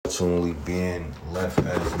ultimately being left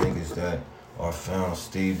as niggas that are found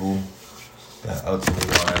stable, that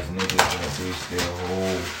ultimately are as niggas that base their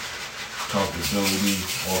whole comfortability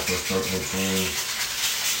off of certain things,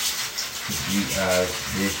 to be as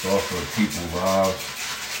based off of people's lives,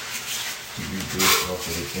 to be based off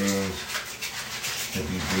of the things, to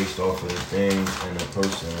be based off of the things in a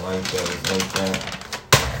person's life that is like that.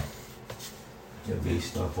 To base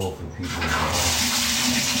stuff off of people's lives.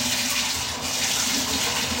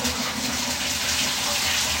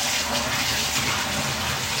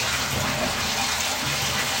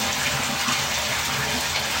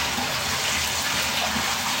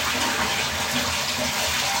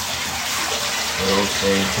 Those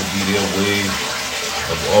things could be their way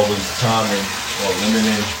of always timing or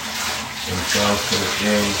limiting themselves to the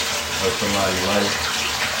things of somebody's life.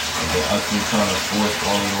 And they're actually trying to force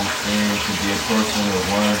all of those things to be a person that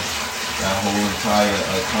run that whole entire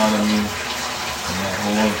economy and that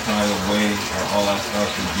whole entire way, and all that stuff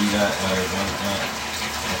to be that like that.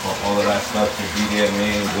 And for all of that stuff to be their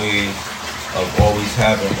main way of always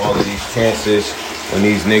having all of these chances, when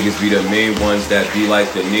these niggas be the main ones that be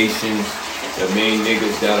like the nations, the main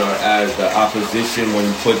niggas that are as the opposition when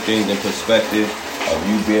you put things in perspective of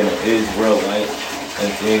you being an Israelite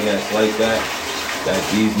and thing that's like that. That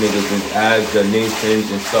these niggas is as the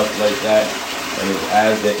nations and stuff like that, and is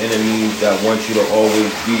as the enemies that want you to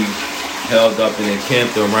always be held up and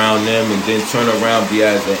encamped around them, and then turn around be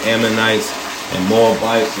as the Ammonites and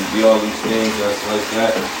Moabites and be all these things that's like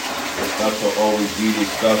that. And stuff will always be the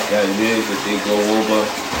stuff that it is that they go over.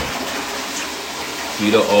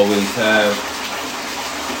 You to always have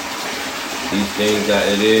these things that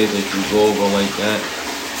it is that you go over like that.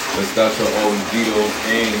 But stuff will always be those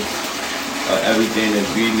things. Everything that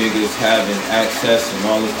be niggas having access and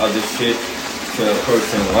all this other shit to a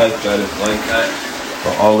person's life that is like that.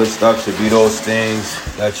 But all this stuff should be those things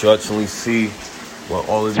that you actually see what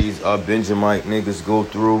all of these Benjamite niggas go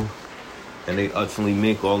through. And they actually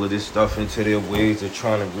make all of this stuff into their ways of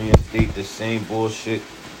trying to reinstate the same bullshit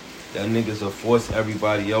that niggas will force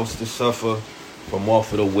everybody else to suffer from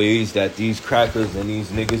off of the ways that these crackers and these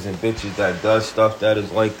niggas and bitches that does stuff that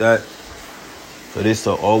is like that. So this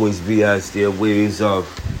will always be as their ways of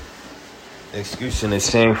excusing the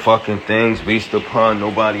same fucking things based upon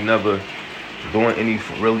nobody never doing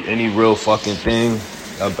any real fucking thing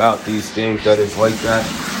about these things that is like that.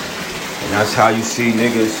 And that's how you see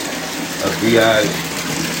niggas be as,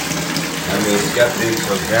 skeptics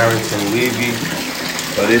of Barrington Levy.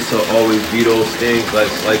 But this will always be those things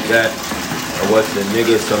like that. Or what the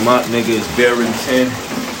niggas, Samant niggas, Barrington,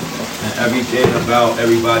 and everything about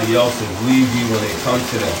everybody else is Levy when they come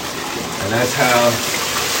to them. And that's how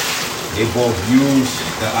they both use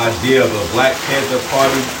the idea of a Black Panther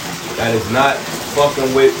Party that is not fucking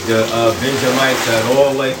with the Benjamites at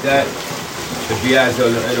all like that, to be as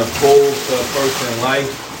an opposed to a person's life,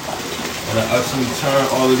 and to actually turn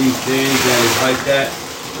all of these things that is like that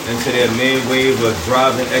into their main wave of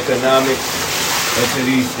driving economics into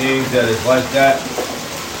these things that is like that.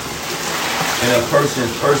 In a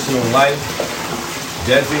person's personal life,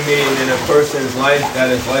 designating in a person's life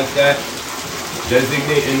that is like that,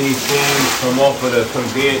 designating these things from off of the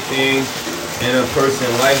convenient things in a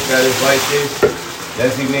person's life that is like this,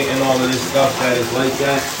 designating all of this stuff that is like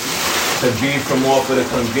that, to be from off of the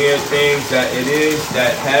convenient things that it is,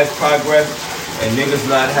 that has progress, and niggas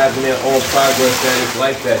not having their own progress that is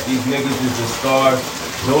like that. These niggas is the stars.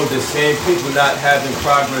 Those the same people not having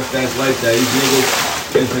progress that's like that. These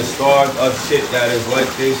niggas is the stars of shit that is like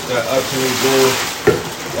this, that utterly goes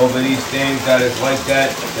over these things that is like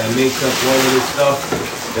that makes up all of this stuff.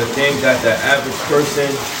 The things that the average person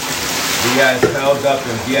be as held up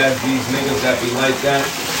and be as these niggas that be like that.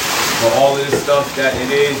 For all of this stuff that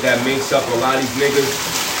it is that makes up a lot of these niggas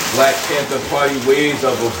Black Panther Party ways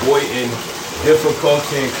of avoiding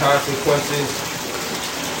difficulty and consequences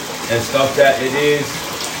and stuff that it is,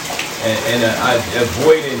 and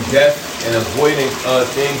avoiding death and avoiding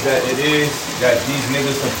things that it is that these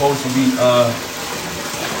niggas supposed to be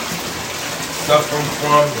suffering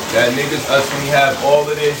from, that niggas actually have all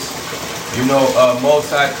of this,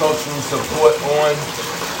 multicultural support on.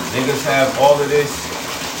 Niggas have all of this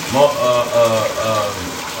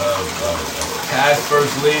past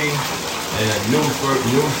first lady and a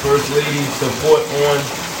new first lady support on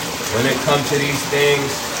when it comes to these things,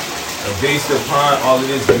 based upon all of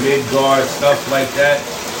this mid-guard stuff like that.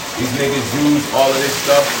 These niggas use all of this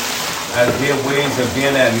stuff as their ways of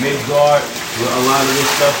being at mid-guard with a lot of this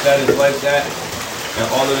stuff that is like that, and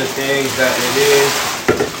all of the things that it is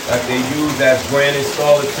that they use as brand and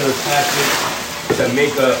solid to tactics to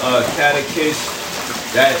make a catechist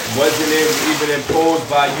that wasn't even imposed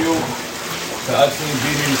by you to actually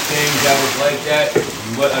be these things that was like that.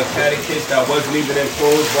 But a catechist that wasn't even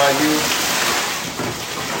imposed by you.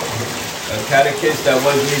 A catechist that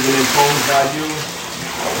wasn't even imposed by you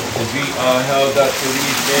to be held up to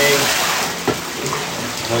these things.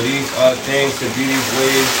 For these things to be these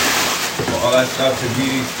ways. For all that stuff to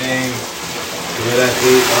be these things. So that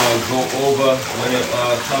they go over when it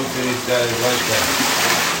comes to this that is like that.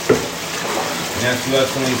 And as you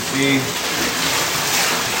actually see,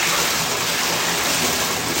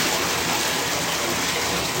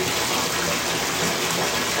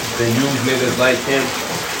 they use niggas like him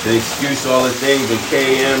to excuse all the things, the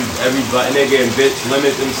KM, everybody, nigga and bitch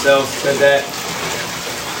limit themselves to that.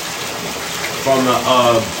 From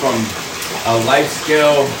a life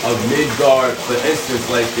scale of Midgard, for instance,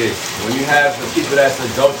 like this. When you have the people that's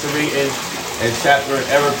adulterating and chapter and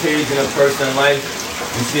error page in a person's life,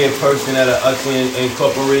 you see a person that'll actually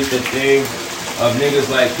incorporate the thing of niggas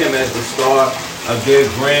like him as the star of their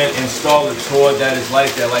grand installator that is like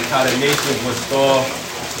that, like how the nations were stalled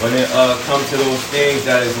when it comes to those things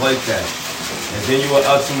that is like that. And then you will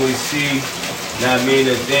ultimately see, now I mean,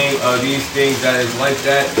 the thing of these things that is like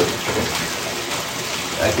that.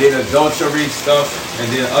 I did adultery stuff and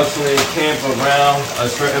then ultimately camp around a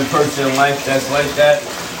certain person in life that's like that.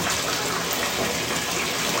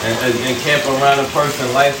 And camp around a person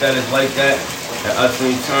in life that is like that. And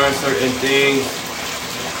utterly turn certain things.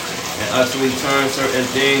 And utterly turn certain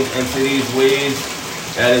things into these ways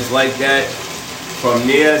that is like that. From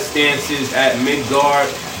their stances at Midgard,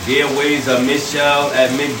 their ways of Michelle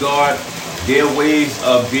at Midgard, their ways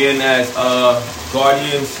of being as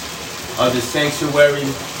guardians of the sanctuary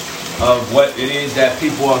of what it is that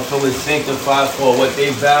people are feeling sanctified for, what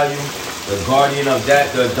they value, the guardian of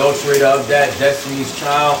that, the adulterator of that, Destiny's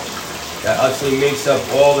Child, that actually makes up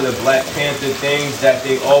all of the Black Panther things that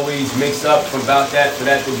they always mix up about that, for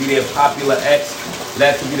that to be their popular X, for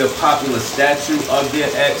that to be the popular statue of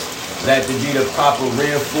their X, for that to be the proper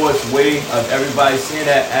reinforced way of everybody saying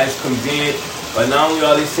that as convenient. But not only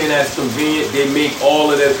are they saying that's convenient, they make all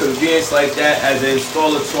of their convenience like that as an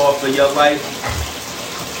installator for your life.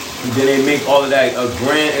 And then they make all of that a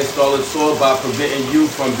grand installator by preventing you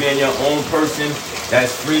from being your own person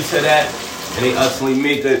that's free to that. And they utterly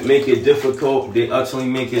make it difficult. They utterly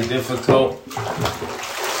make it difficult.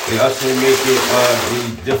 They utterly make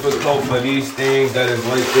it difficult for these things that is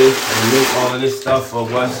like this, and make all of this stuff for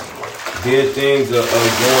what's their things of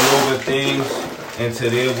going over things. Into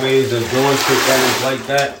their ways of doing shit that is like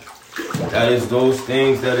that. That is those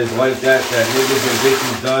things that is like that. That niggas and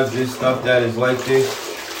bitches does this stuff that is like this.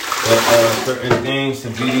 But certain things to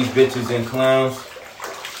be these bitches and clowns.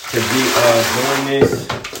 To be doing this.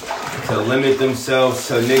 To limit themselves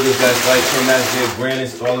to niggas that's like him as their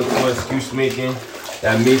grandest all the excuse making.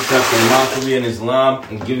 That makes up the mockery in Islam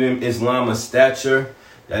and giving Islam a stature.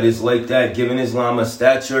 That is like that. Giving Islam a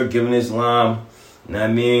stature. Giving Islam, you know what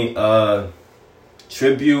I mean,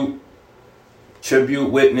 tribute,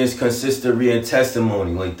 witness, consistory, and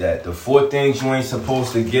testimony like that. The four things you ain't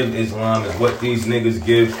supposed to give Islam is what these niggas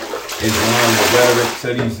give Islam, the rhetoric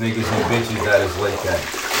to these niggas and bitches that is like that.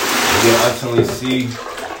 And you ultimately see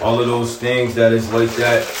all of those things that is like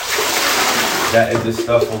that. That is the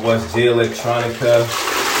stuff of what's J Electronica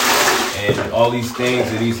and all these things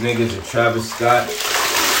of these niggas of Travis Scott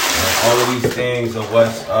and all of these things of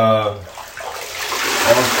what's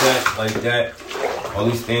Offset like that. All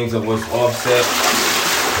these things of what's Offset,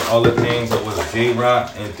 and all the things of what's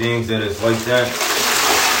J-Rock, and things that is like that,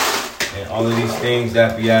 and all of these things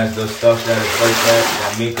that be as the stuff that is like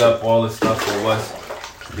that make up all the stuff of what's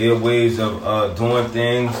their ways of doing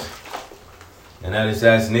things, and that is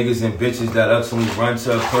as niggas and bitches that ultimately run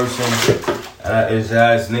to a person, is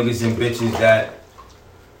as niggas and bitches that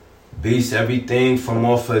base everything from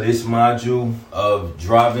off of this module of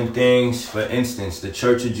driving things. For instance, the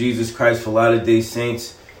Church of Jesus Christ for Latter-day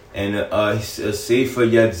Saints and a Sefer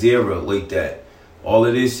Yetzirah like that. All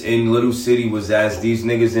of this in Little City was as these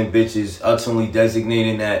niggas and bitches ultimately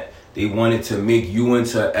designating that they wanted to make you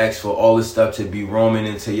into X for all this stuff to be roaming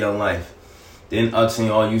into your life. Then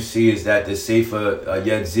ultimately all you see is that the Sefer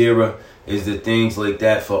Yetzirah is the things like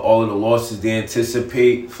that for all of the losses they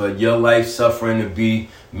anticipate for your life suffering to be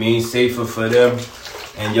mean safer for them,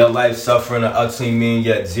 and your life suffering to ultimately mean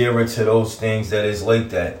yet zero to those things that is like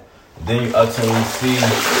that. Then you ultimately see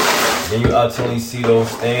those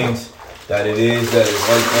things that it is that is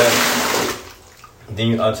like that. Then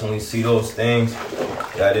you ultimately see those things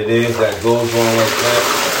that it is that goes on like that.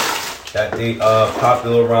 That they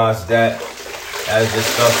popularize that as the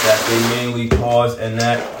stuff that they mainly cause, and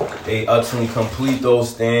that They ultimately complete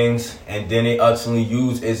those things, and then they ultimately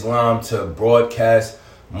use Islam to broadcast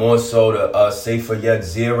more so the safer yet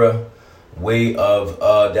zero way of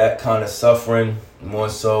that kind of suffering, more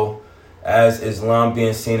so as Islam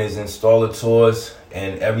being seen as installators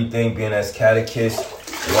and everything being as catechists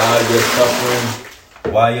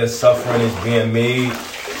while your suffering is being made,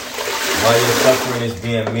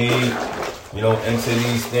 you know, into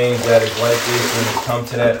these things that is like this, when it come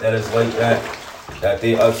to that is like that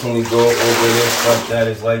they ultimately go over this stuff that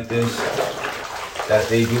is like this, that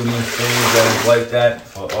they do these things that is like that,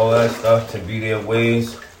 for all that stuff to be their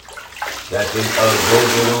ways, that they go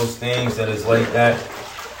over those things that is like that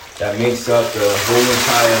makes up the whole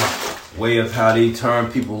entire way of how they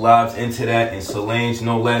turn people's lives into that, and Solange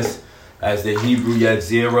no less, as the Hebrew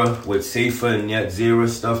Yetzirah with Sefer and Yetzirah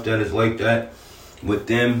stuff that is like that with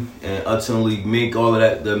them, and ultimately make all of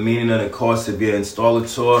that the meaning of the course to be an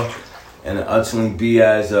installator, and to ultimately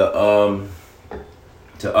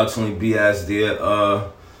be as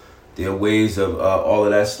their ways of all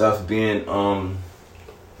of that stuff being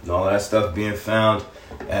found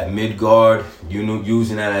at Midgard, you know,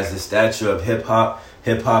 using that as the stature of hip hop.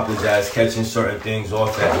 Hip hop is as catching certain things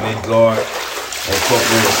off at Midgard,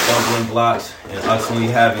 incorporating stumbling blocks, and ultimately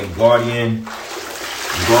having guardians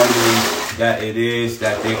that it is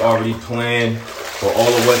that they already planned for all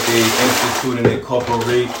of what they institute and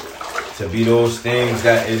incorporate to be those things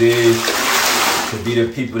that it is, to be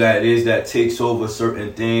the people that it is that takes over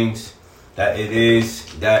certain things, that it is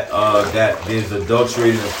that there's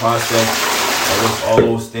adulterated in the process. All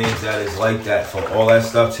those things that is like that, for all that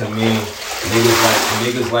stuff to me,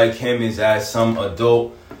 niggas like him is as some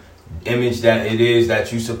adult image that it is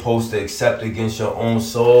that you supposed to accept against your own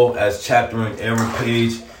soul, as chapter and error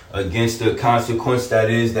page against the consequence that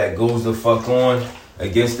is that goes the fuck on,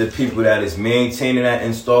 against the people that is maintaining that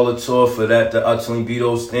installator, for that to ultimately be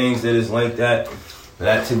those things that is like that, for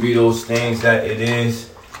that to be those things that it is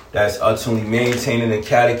that's ultimately maintaining the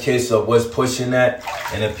catechist of what's pushing that,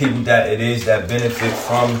 and the people that it is that benefit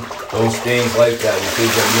from those things like that.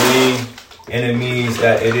 Because the main enemies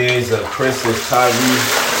that it is of Chris, is Kyrie,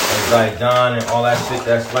 and Zidane, and all that shit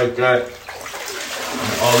that's like that.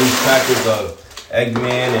 And all these crackers of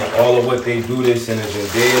Eggman and all of what they do this, and the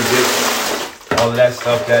Zendaya bitch, all of that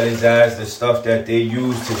stuff that is as the stuff that they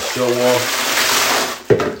use to show off.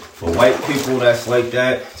 For white people that's like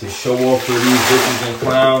that, to show off for these bitches and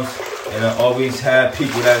clowns, and I always have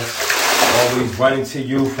people that's always running to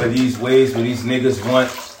you for these ways where these niggas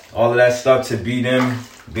want all of that stuff to be them,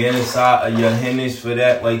 being inside of your hinges for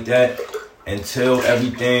that like that, until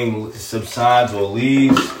everything subsides or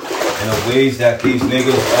leaves, in the ways that these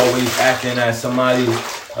niggas always acting as somebody's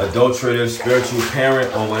adulterative spiritual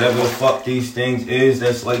parent or whatever the fuck these things is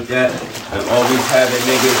that's like that, and always having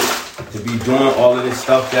niggas to be doing all of this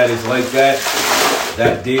stuff that is like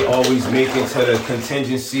that they always make into the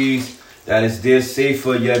contingencies that is their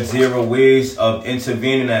safer yet zero ways of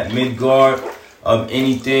intervening at Midgard, of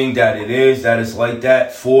anything that it is that is like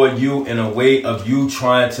that for you, in a way of you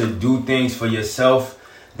trying to do things for yourself,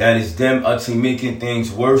 that is them ultimately making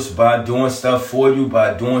things worse by doing stuff for you,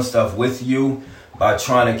 by doing stuff with you, by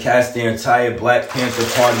trying to cast the entire Black Panther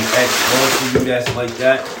Party X onto you that's like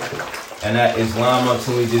that. And that Islam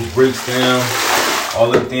ultimately just breaks down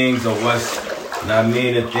all the things of what's not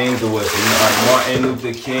made, the things of what's Martin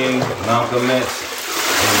Luther King, Malcolm X,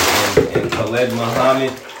 and Khaled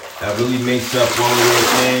Muhammad, that really makes up all of those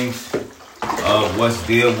things of what's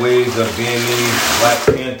their ways of being these Black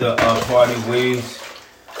Panther Party ways,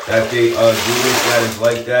 that they do this, that is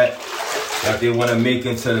like that they want to make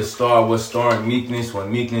into the star, what's starring meekness,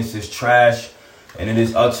 when meekness is trash. And it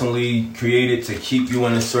is ultimately created to keep you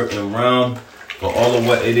in a certain realm for all of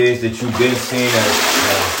what it is that you've been seeing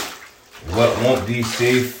as what won't be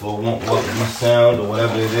safe or won't be sound or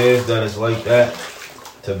whatever it is that is like that.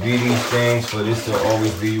 To be these things, for this to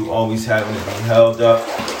always be you always having to be held up.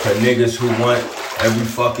 For niggas who want every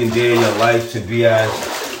fucking day of your life to be as,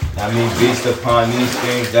 based upon these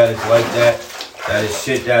things that is like that. That is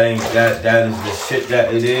shit that ain't, that is the shit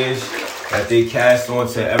that it is. That they cast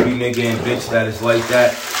onto every nigga and bitch that is like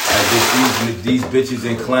that. As if these bitches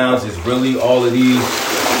and clowns is really all of these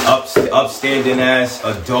upstanding ass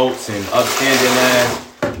adults and upstanding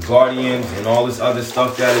ass guardians and all this other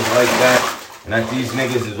stuff that is like that. And that these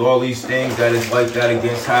niggas is all these things that is like that,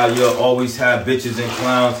 against how you'll always have bitches and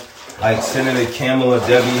clowns like Senator Kamala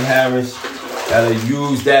Debbie Harris that'll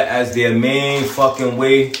use that as their main fucking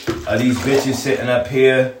way of these bitches sitting up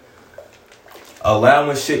here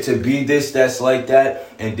allowing shit to be this, that's like that,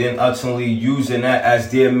 and then ultimately using that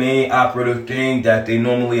as their main operative thing that they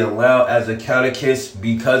normally allow as a catechist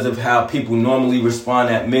because of how people normally respond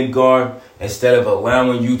at Midgard, instead of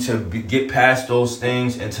allowing you to get past those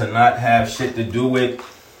things and to not have shit to do with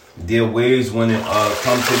their ways when it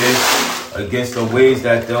comes to this, against the ways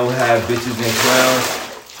that they'll have bitches and clowns,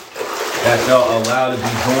 that they'll allow to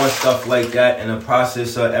be doing stuff like that in the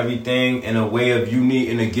process of everything in a way of you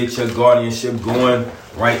needing to get your guardianship going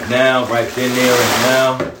right now, right then, there, and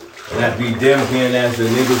now. And that be them being as the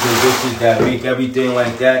niggas and bitches that make everything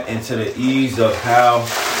like that into the ease of how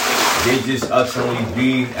they just ultimately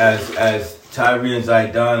be as Tyree and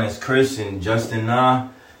Zidon, as Chris and Justin Nah,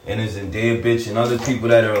 and as Zendaya bitch and other people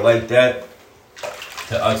that are like that,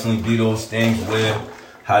 to ultimately be those things where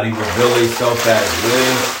how they reveal themselves as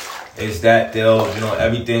Liz, is that they'll,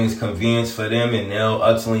 everything's convenience for them, and they'll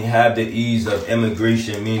ultimately have the ease of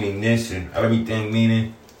immigration, meaning this, and everything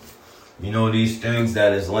meaning, these things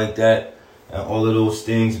that is like that, and all of those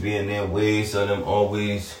things being their ways of them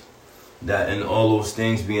always, that and all those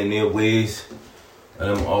things being their ways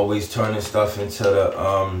of them always turning stuff into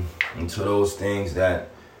the, into those things that,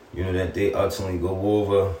 that they ultimately go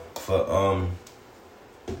over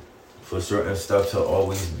for certain stuff to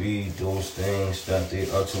always be those things that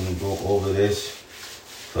they ultimately go over this,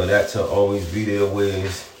 for that to always be their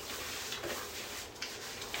ways.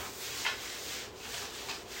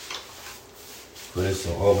 For this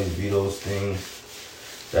to always be those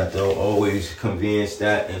things that they'll always convenience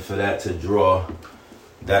that, and for that to draw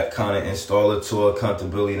that kind of installator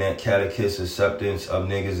accountability, that catechist acceptance of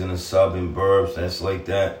niggas in the sub and burbs that's like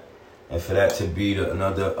that. And for that to be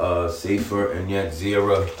another safer and yet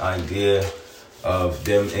zero idea of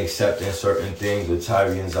them accepting certain things with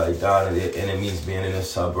Tyree and Zidon and their enemies being in the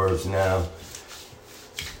suburbs now.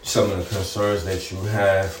 Some of the concerns that you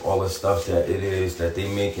have, all the stuff that it is that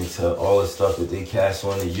they make into all the stuff that they cast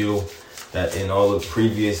onto you, that in all the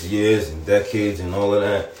previous years and decades and all of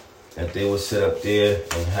that, that they would sit up there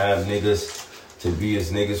and have niggas to be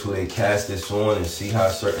as niggas who they cast this on, and see how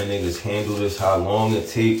certain niggas handle this, how long it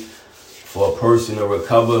takes for a person to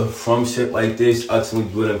recover from shit like this, ultimately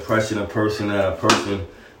good impression a person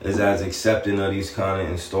is as accepting of these kind of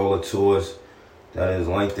installators that is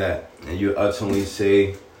like that. And you ultimately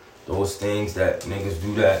say those things that niggas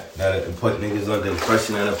do that put niggas under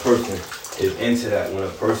impression that a person is into that. When a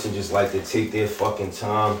person just like to take their fucking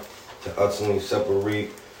time to ultimately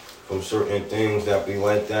separate from certain things that be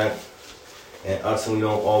like that, and ultimately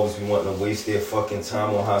don't always be wanting to waste their fucking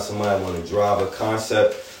time on how somebody want to drive a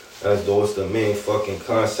concept as though it's the main fucking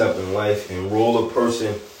concept in life, and roll a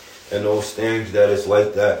person and those things that is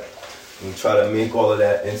like that, and try to make all of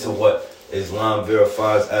that into what Islam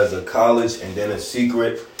verifies as a college, and then a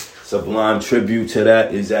secret Sublime tribute to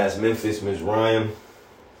that is as Memphis Mizraim.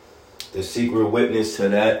 The secret witness to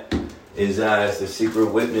that is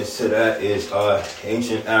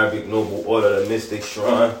ancient Arabic noble order, the Mystic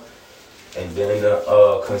Shrine, and then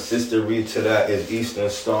the consistory to that is Eastern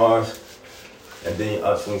Stars. And then you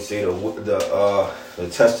ultimately say the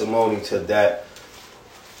testimony to that.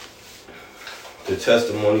 The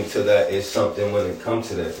testimony to that is something when it comes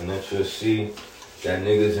to that. And then you'll see that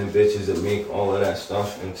niggas and bitches that make all of that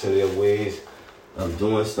stuff into their ways of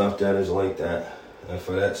doing stuff that is like that. And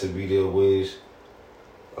for that to be their ways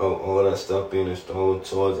of all that stuff being installed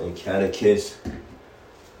towards and catechists.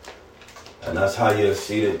 And that's how you'll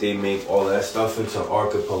see that they make all that stuff into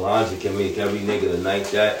archipelagic and make every nigga like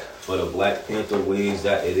that. For the Black Panther ways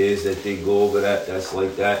that it is that they go over that's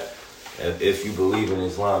like that. If you believe in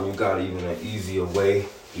Islam, you got even an easier way,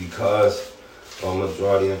 because a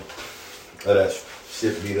majority of that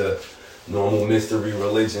shit be the normal mystery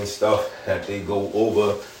religion stuff that they go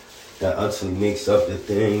over that ultimately makes up the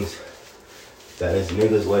things that is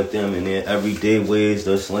niggas like them in their everyday ways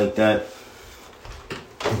that's like that.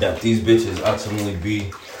 That these bitches ultimately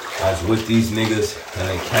be as with these niggas and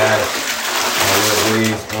they cast all their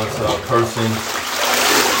ways onto a person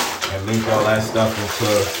and link all that stuff into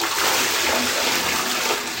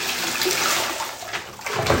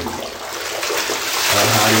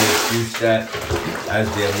how they use that as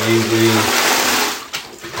their main ways.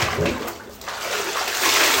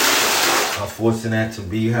 Forcing that to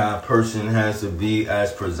be how a person has to be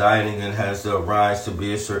as presiding and has to rise to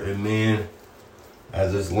be a certain man.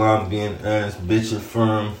 As Islam being as bitch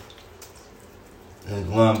affirmed.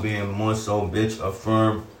 Islam being more so bitch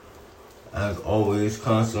affirmed. As always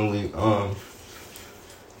constantly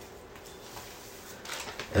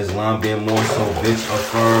Islam being more so bitch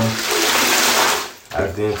affirmed.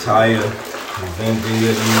 As the entire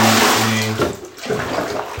Zendaya thing.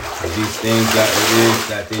 these things that it is,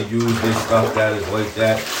 that they use this stuff that is like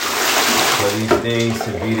that, for these things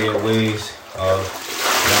to be their ways of,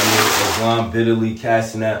 Islam bitterly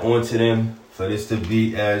casting that onto them, for this to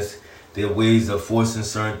be as their ways of forcing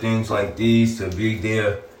certain things like these to be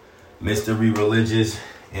their mystery religious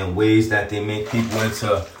and ways that they make people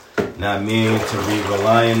into, to be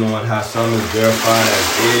relying on how something is verified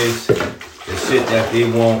as is, the shit that they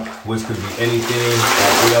want, which could be anything,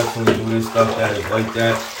 that they actually do this stuff that is like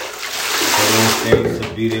that, for those things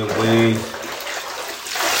to be their ways,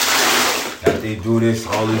 that they do this,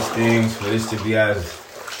 all these things, for this to be as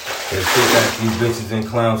the shit that these bitches and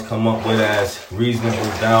clowns come up with as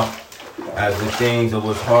reasonable doubt, as the things of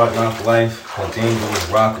what's hard knock life, the things that was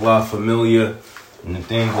rock law familiar, and the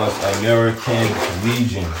thing was American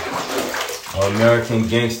Legion, or American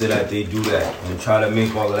Gangster, that they do that, and try to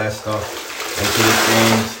make all of that stuff into the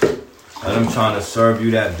things, and them trying to serve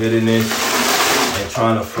you that bitterness, and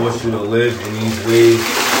trying to force you to live in these ways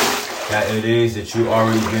that it is that you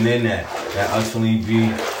already been in that ultimately be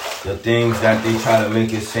the things that they try to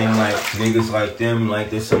make it seem like niggas like them, like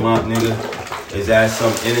this Samat nigga, is as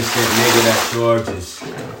some innocent nigga that you're just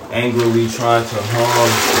angrily trying to harm.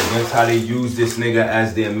 And that's how they use this nigga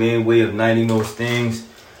as their main way of knighting those things,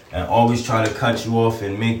 and always try to cut you off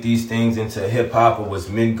and make these things into hip-hop or was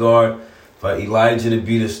Midgard, for Elijah to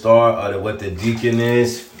be the star of what the deacon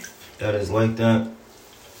is, that is like that,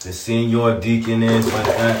 the senior deacon is like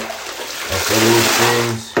that, and for those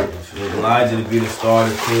things, for Elijah to be the star,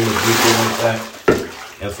 the king, the deacon like that,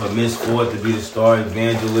 and for Miss Ford to be the star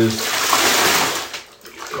evangelist,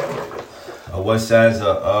 what says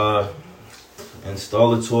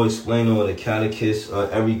installator, explainer, or the catechist,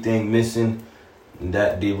 everything missing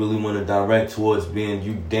that they really want to direct towards being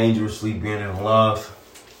you dangerously being in love,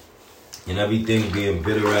 and everything being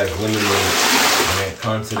bitter as lemonade, and it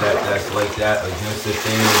comes to that's like that against the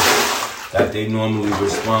things that they normally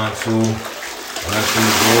respond to, and that's the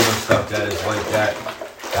over stuff that is like that.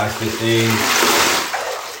 That's the thing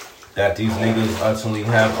that these niggas ultimately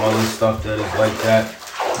have all this stuff that is like that.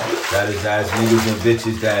 That is as niggas and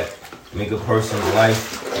bitches that make a person's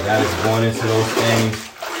life, that is going into those things.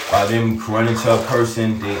 By them running to a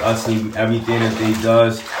person, they utterly, everything that they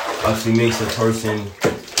does, utterly makes a person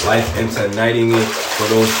life into knighting it for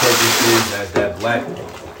those purposes, as that Black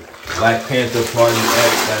Panther Party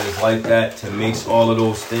X that is like that, to mix all of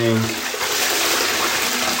those things.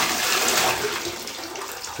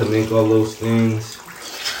 To make all those things.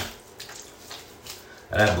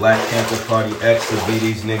 That Black Panther Party X to be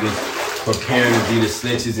these niggas preparing to be the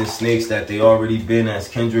snitches and snakes that they already been as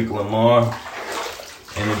Kendrick Lamar,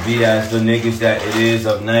 and to be as the niggas that it is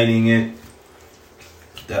of knighting it,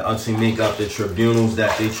 that actually make up the tribunals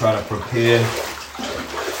that they try to prepare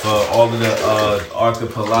for all of the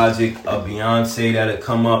archipelagic of Beyonce that have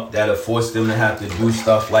come up, that have forced them to have to do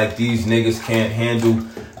stuff like these niggas can't handle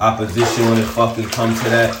opposition when it fucking come to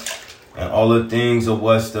that, and all the things of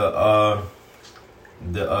what's the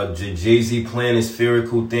Jay-Z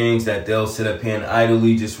planispherical things that they'll sit up here and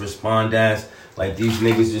idly just respond as, like these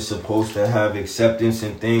niggas just supposed to have acceptance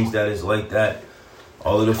and things that is like that.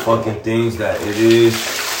 All of the fucking things that it is,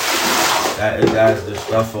 that is as the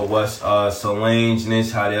stuff of what's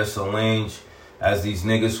Solangeness, how they're Solange, as these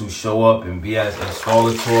niggas who show up and be as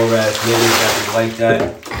installator ass niggas that is like that.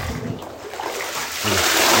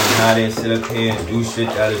 And how they sit up here and do shit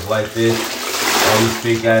that is like this. All these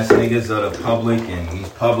fake ass niggas are the public, and these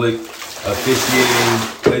public officiating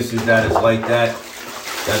places that is like that.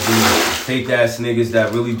 That these fake ass niggas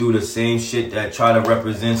that really do the same shit, that try to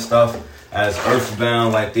represent stuff as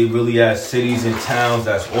earthbound, like they really as cities and towns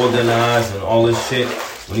that's organized and all this shit.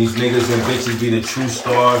 When these niggas and bitches be the true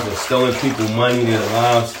stars of stealing people money, their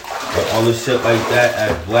lives, and all this shit like that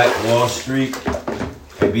at Black Wall Street,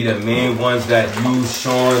 and be the main ones that use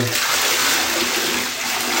Sean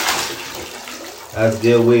as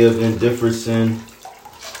their way of indifferencing,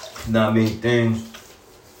 not many things,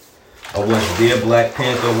 or what's their Black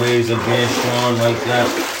Panther ways of being strong like that,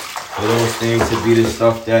 for those things to be the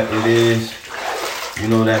stuff that it is, you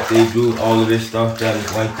know, that they do all of this stuff that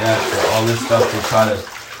is like that, for all this stuff to try to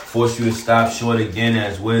force you to stop short again,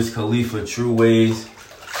 as Wiz Khalifa true ways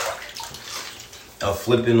of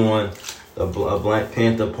flipping on a Black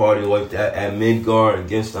Panther Party like that at Midgard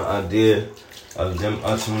against the idea of them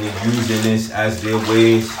ultimately using this as their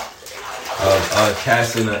ways of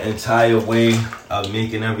casting an entire way of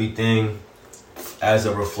making everything as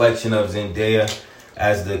a reflection of Zendaya,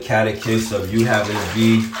 as the catechist of you having to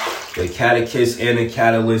be the catechist and the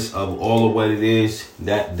catalyst of all of what it is,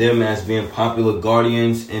 that them as being popular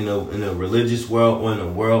guardians in the religious world or in a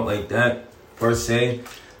world like that per se,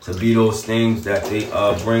 to be those things that they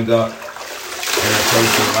bring up. And a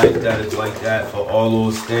person like that is like that for all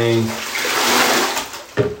those things.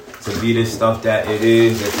 To be the stuff that it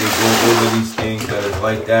is, that they go over these things that is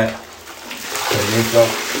like that.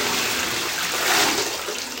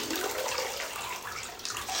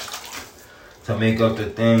 To make up the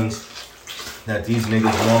things that these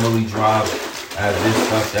niggas normally drop as this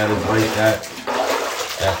stuff that is like that.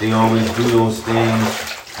 That they always do those things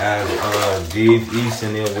as Dave East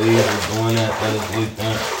and their ways of doing that is like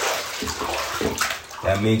that.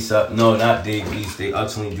 That makes up, no, not Dave East. They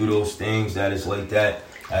utterly do those things that is like that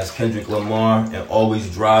as Kendrick Lamar and always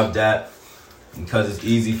drive that because it's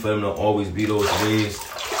easy for them to always be those ways.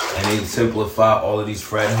 And they simplify all of these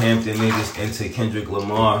Fred Hampton niggas into Kendrick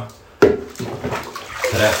Lamar.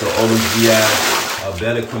 So that to always be a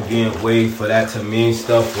better convenient way for that to mean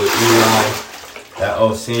stuff with Eli. That,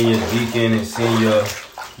 oh, senior deacon and senior,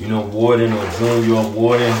 you know, warden or junior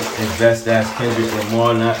warden is best as Kendrick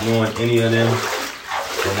Lamar, not knowing any of them.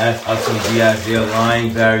 And that's up to be as their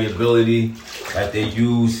line variability that they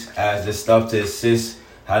use as the stuff to assist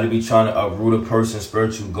how to be trying to uproot a person's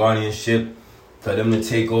spiritual guardianship, for them to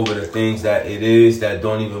take over the things that it is that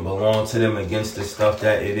don't even belong to them against the stuff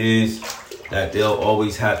that it is, that they'll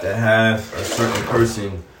always have to have a certain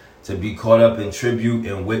person to be caught up in tribute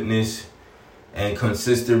and witness and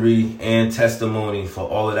consistory and testimony for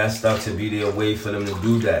all of that stuff to be their way for them to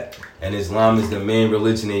do that. And Islam is the main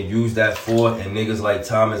religion they use that for, and niggas like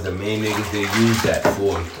Tom is the main niggas they use that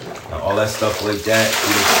for. And all that stuff like that is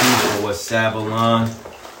the truth for what's Sabalon.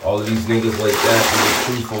 All of these niggas like that is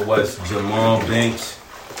the truth for what's Jamal Banks.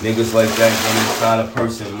 Niggas like that get inside a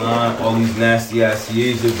person's mind. All these nasty ass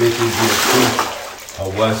Asia bitches be the truth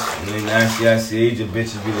of what's, and then nasty ass Asia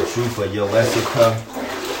bitches be the truth of your Lessica.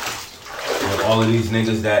 And all of these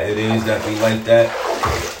niggas that it is that be like that,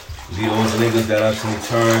 be those niggas that actually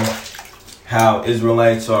turn how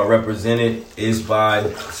Israelites are represented is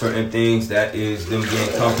by certain things that is them being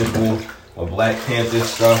comfortable with Black Panther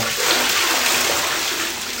stuff.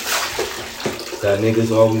 That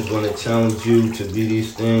niggas always want to challenge you to be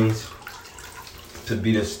these things, to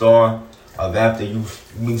be the star of after you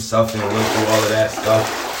suffer and went through all of that stuff,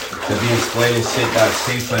 to be explaining shit that's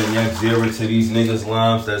safer and yet zero to these niggas'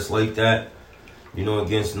 lives that's like that. You know,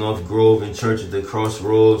 against North Grove and Church at the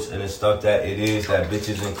Crossroads and the stuff that it is that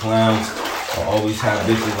bitches and clowns will always have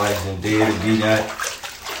bitches like Zendaya to be that.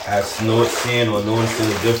 As seeing or noticing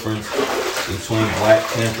the difference between Black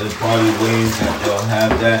Panther Party ways that they'll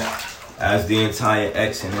have that as the entire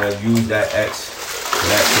X, and they'll use that X for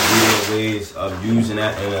that to be their ways of using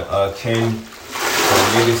that in a kin for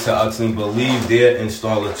niggas to ultimately believe their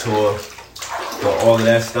installateur, for all of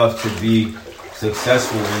that stuff to be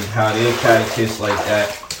successful in how they're catechists like that,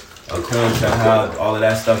 according to how all of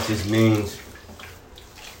that stuff just means,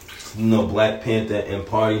 you know, Black Panther and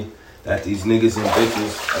Party, that these niggas and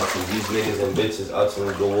bitches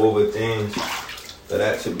ultimately go over things, for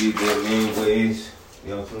that to be their main ways.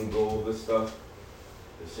 They ultimately go over stuff,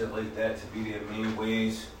 for shit like that to be their main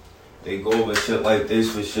ways. They go over shit like this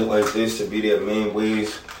for shit like this to be their main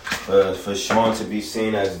ways. For Sean to be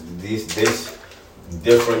seen as this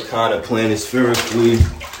different kind of planispherically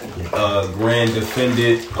grand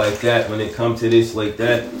defended like that when it comes to this like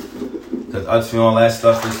that. Because ultimately all that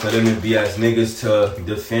stuff is for them to be as niggas to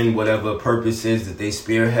defend whatever purpose is that they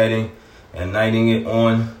spearheading and knighting it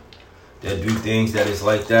on. They'll do things that is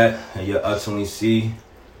like that, and you'll ultimately see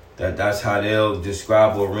that that's how they'll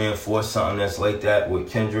describe or reinforce something that's like that with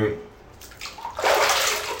Kendrick.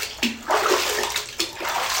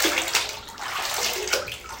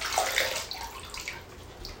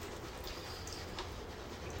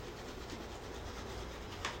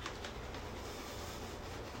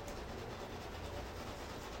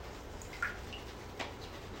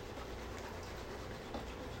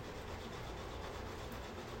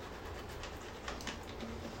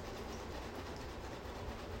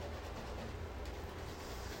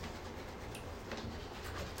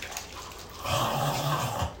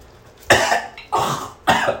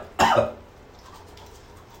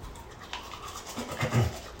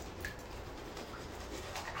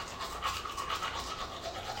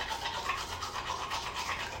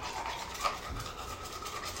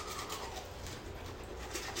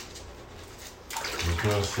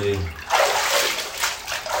 Let's see.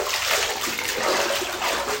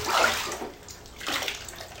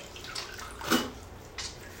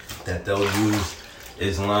 That they'll use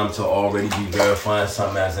Islam to already be verifying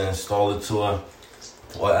something as an installateur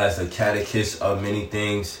or as a catechist of many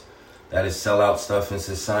things that is sellout stuff in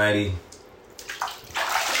society.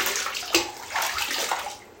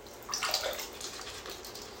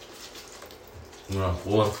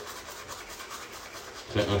 Fourth,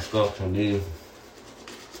 certain stuff to be.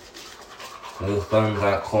 These things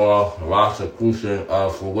that call Rosicrucian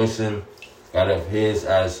fruition that appears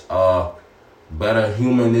as better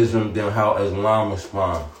humanism than how Islam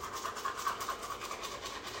responds.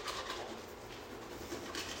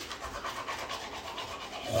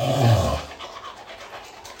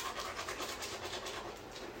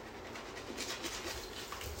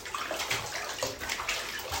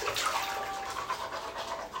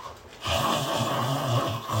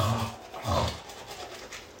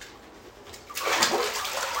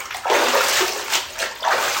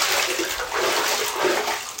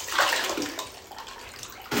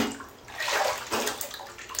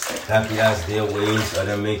 Happy as their ways of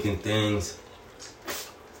them making things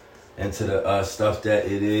into the stuff that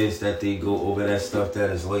it is, that they go over that stuff that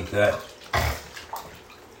is like that.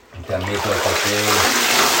 That make up the things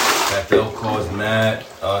that they'll cause mad,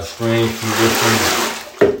 strange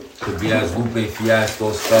conditions to be as Lupe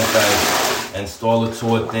Fiasco stuff as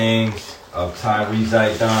installator things of Tyrese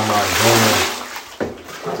Aidan Madonna.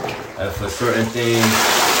 And for certain things,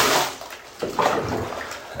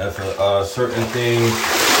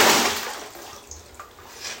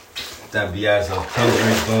 that be as a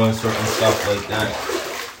Kendrick doing certain stuff like that.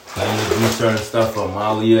 I'm gonna do certain stuff for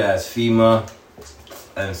Malia as FEMA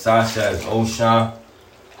and Sasha as OSHA.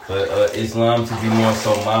 But Islam to be more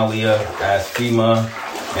Somalia as FEMA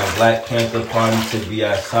and Black Panther Party to be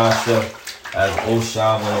as Sasha as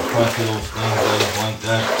OSHA when it comes to those things like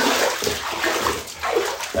that.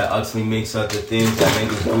 That ultimately makes up the things that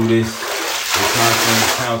niggas do this. They constantly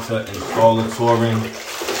counter installatoring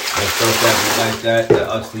and stuff that be like that, that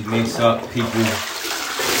actually makes up people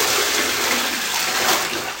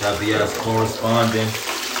that be as corresponding.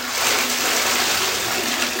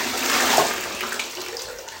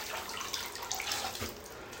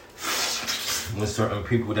 With certain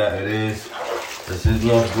people that it is. This is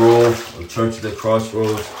North Grove, or Church of the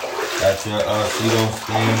Crossroads. That you see those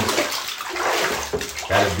things.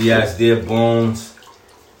 That'll be as their bones.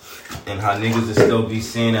 And how niggas will still be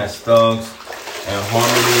seen as thugs. And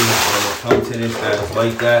harmony, when it comes to this, that is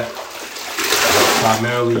like that.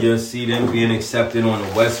 Primarily, you'll see them being accepted on the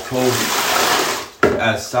West Coast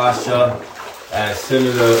as Sasha, as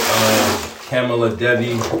Senator Kamala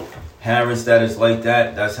Debbie Harris, that is like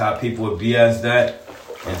that. That's how people would be as that.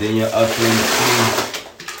 And then you're up to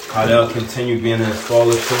see how they'll continue being an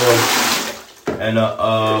installator and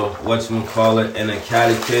and a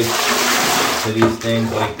catechist to these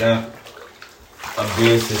things like that. Of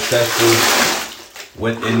being successful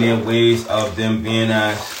within their ways of them being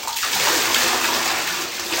as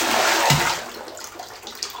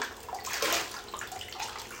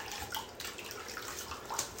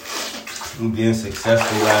being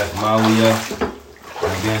successful as Malia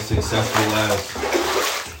and being successful as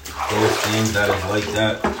those things that is like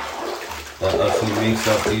that. That ultimately makes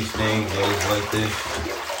up these things that is like this.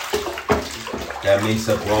 That makes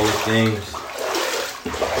up all the things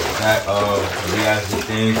that be as the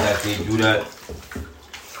things that they do that.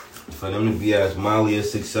 For them to be as mildly as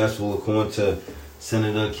successful according to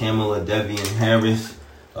Senator Kamala Devian Harris,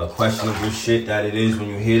 a questionable shit that it is when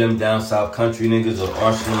you hear them down South Country niggas or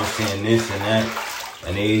Arsenal saying this and that,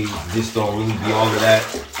 and they just don't really be all of that,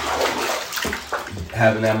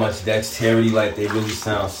 having that much dexterity like they really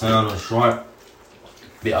sound or sharp.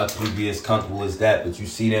 They ultimately be as comfortable as that, but you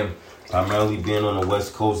see them primarily being on the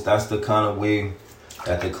West Coast. That's the kind of way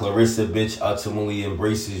that the Clarissa bitch ultimately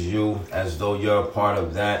embraces you as though you're a part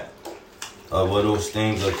of that. What those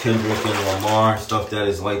things are Kendrick and Lamar, stuff that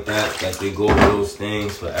is like that they go over those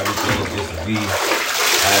things, but everything just be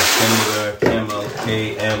as Senator Kamala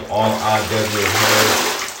K.M. all I.W.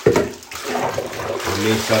 Harris. It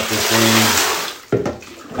makes up the things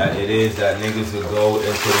that it is that niggas will go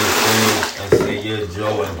into these things and say, yeah,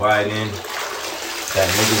 Joe and Biden, that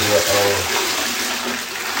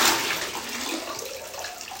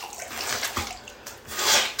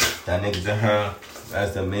niggas are her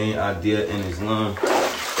as the main idea in Islam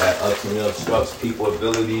that ultimately obstructs people's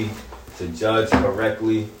ability to judge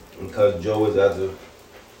correctly, because Joe is as a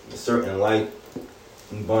certain light.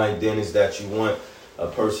 And buying then is that you want a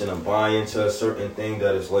person to buy into a certain thing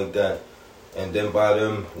that is like that, and then by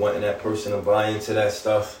them wanting that person to buy into that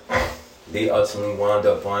stuff, they ultimately wind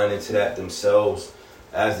up buying into that themselves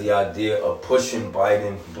as the idea of pushing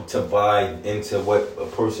Biden to buy into what a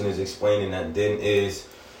person is explaining that then is,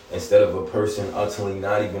 instead of a person utterly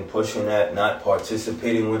not even pushing that, not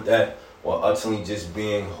participating with that, or utterly just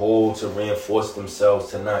being whole to reinforce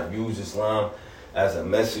themselves to not use Islam as a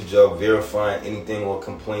message of verifying anything or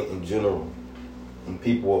complaint in general. And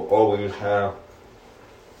people will always have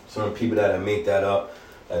certain people that make that up,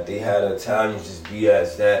 that they had Italians just be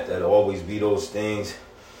as that always be those things.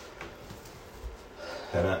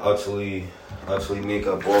 And I utterly make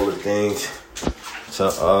up all the things to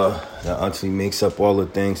that utterly makes up all the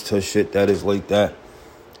things to shit that is like that.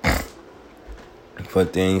 For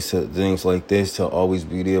things like this to always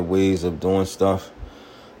be their ways of doing stuff.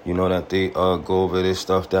 You know, that they go over this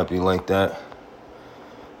stuff that be like that.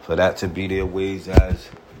 For that to be their ways as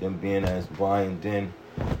them being as buying then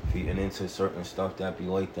feeding into certain stuff that be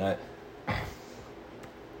like that.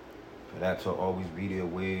 For that to always be their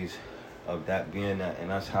ways of that being that. And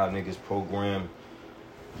that's how niggas program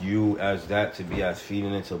you as that to be as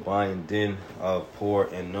feeding into buying then poor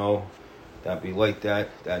and no. That be like that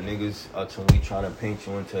niggas ultimately trying to paint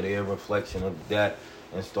you into their reflection of that,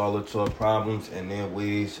 install it to problems, and their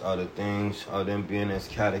ways are the things of them being as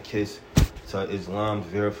catechists to Islam's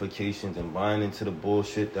verifications and buying into the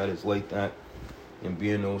bullshit that is like that, and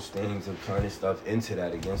being those things of turning stuff into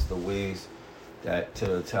that against the ways that to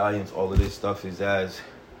the Italians all of this stuff is as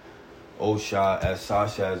Osha, as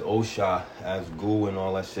Sasha, as Osha, as Gu and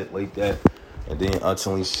all that shit like that, and then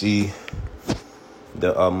ultimately see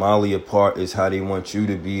the Amalia part is how they want you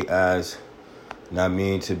to be as,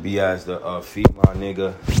 to be as the female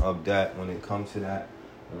nigga of that when it comes to that.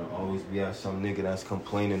 And I'll always be as some nigga that's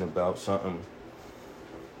complaining about something.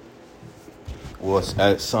 Or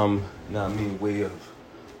at some, way of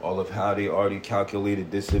all of how they already calculated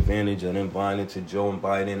disadvantage and then buying into Joe and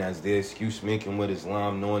Biden as their excuse making with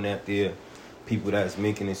Islam, knowing that they're people that's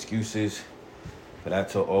making excuses. For that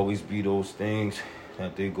to always be those things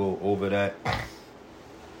that they go over that.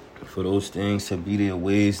 For those things to be their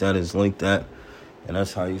ways that is like that. And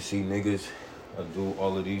that's how you see niggas do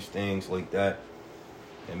all of these things like that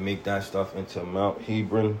and make that stuff into Mount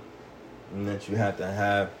Hebron. And that you have to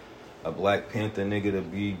have a Black Panther nigga to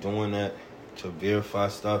be doing that to verify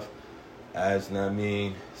stuff as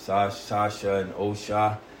Sasha and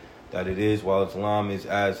Osha that it is, while Islam is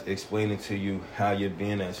as explaining to you how you're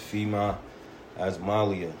being as female as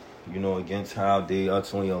Malia, against how they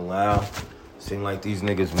ultimately allow. Seem like these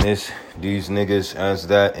niggas miss these niggas as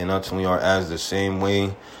that and ultimately are as the same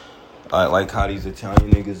way. Like how these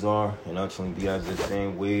Italian niggas are and ultimately be as the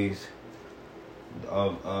same ways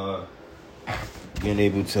of being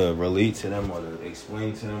able to relate to them or to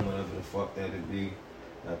explain to them whatever the fuck that it be.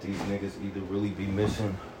 That these niggas either really be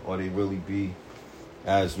missing or they really be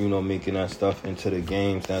as, making that stuff into the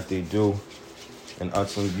games that they do. And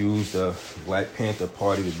ultimately use the Black Panther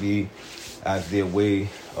Party to be as their way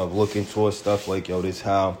of looking towards stuff like, yo, this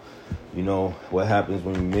how, what happens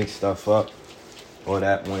when you mix stuff up, or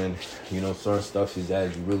that when, certain stuff is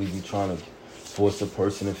that you really be trying to force a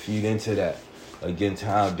person to feed into that, against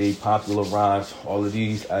how they popularize all of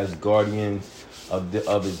these as guardians of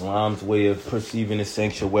Islam's way of perceiving the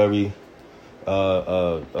sanctuary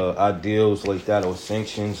ideals like that, or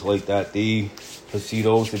sanctions like that. They perceive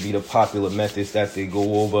those to be the popular methods that they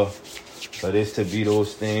go over. But it's to be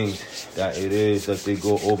those things that it is that they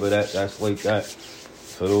go over that's like that.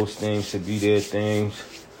 For those things to be their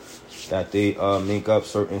things, that they make up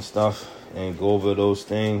certain stuff and go over those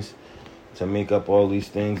things to make up all these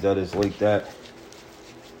things that is like that.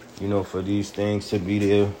 For these things to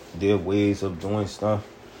be their ways of doing stuff.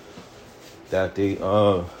 That they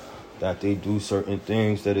do certain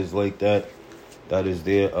things that is like that. That is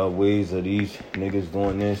their ways of these niggas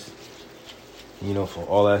doing this. For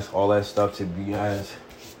all that stuff to be as,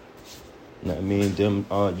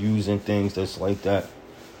 them using things that's like that,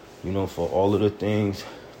 for all of the things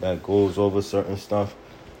that goes over certain stuff,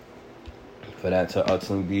 for that to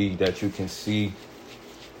ultimately be that you can see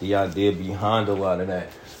the idea behind a lot of that,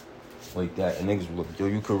 like that, and niggas,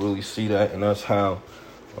 you could really see that, and that's how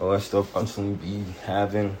all that stuff ultimately be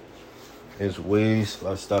having its ways,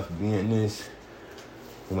 that stuff being this,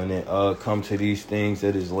 when it come to these things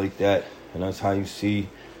that is like that. And that's how you see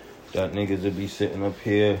that niggas will be sitting up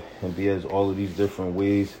here and be as all of these different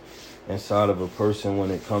ways inside of a person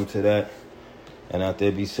when it comes to that. And out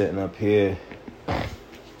there be sitting up here,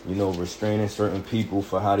 restraining certain people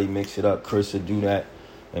for how they mix it up. Chris would do that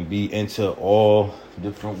and be into all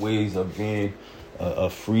different ways of being a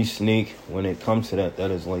free snake when it comes to that.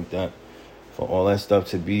 That is like that. For all that stuff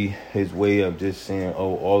to be his way of just saying,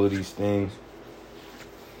 oh, all of these things.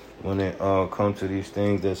 When it comes to these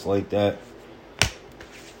things that's like that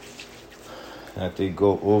they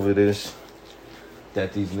go over this,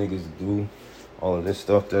 that these niggas do, all of this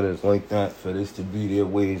stuff that is like that, for this to be their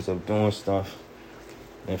ways of doing stuff,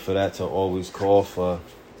 and for that to always call for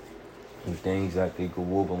the things that they go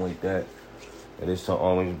over like that, that is to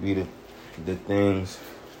always be the things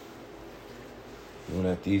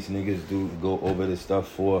That these niggas do go over this stuff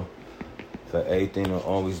for everything to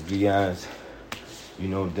always be as,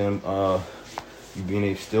 them,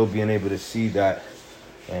 you still being able to see that,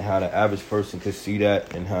 and how the average person could see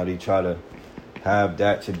that, and how they try to have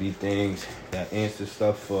that to be things that answer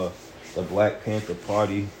stuff for the Black Panther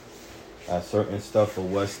Party, certain stuff for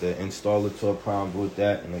what's the installator problem with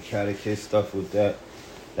that, and the catechist stuff with that.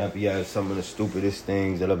 That be as some of the stupidest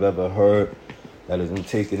things that I've ever heard. That has been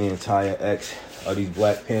taking the entire X of these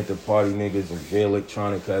Black Panther Party niggas and J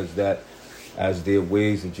Electronica as their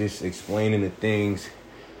ways of just explaining the things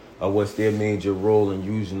of what's their major role, in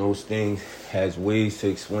using those things as ways to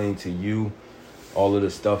explain to you all of the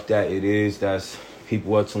stuff that it is that's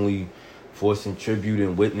people ultimately forcing tribute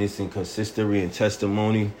and witness and consistory and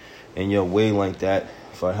testimony in your way like that,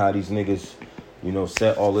 for how these niggas,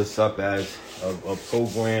 set all this up as a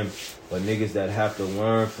program for niggas that have to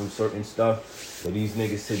learn from certain stuff, for these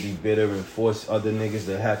niggas to be bitter and force other niggas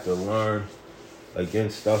that have to learn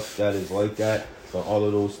against stuff that is like that, for all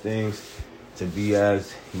of those things to be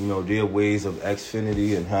as, their ways of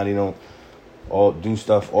Xfinity, and how they don't all do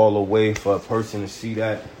stuff all the way for a person to see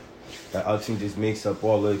that ultimately just makes up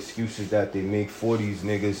all the excuses that they make for these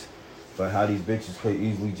niggas, for how these bitches could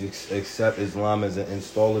easily just accept Islam as an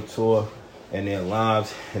installator in their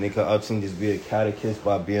lives, and they could ultimately just be a catechist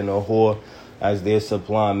by being a whore as their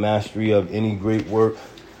sublime mastery of any great work,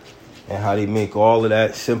 and how they make all of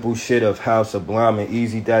that simple shit of how sublime and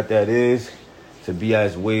easy that is, to be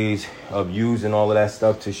as ways of using all of that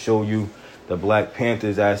stuff to show you the Black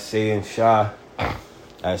Panthers as saying Shah,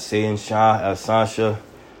 as Sasha,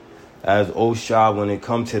 as Osha, when it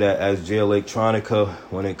come to that, as J Electronica,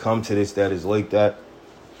 when it come to this, that is like that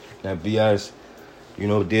be as,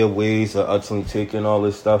 their ways of ultimately taking all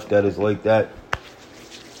this stuff that is like that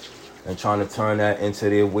and trying to turn that into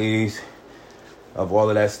their ways of all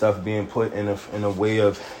of that stuff being put in a way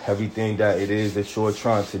of everything that it is that you're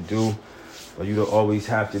trying to do. But you don't always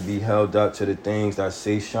have to be held up to the things that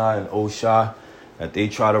say Shah and Osha, that they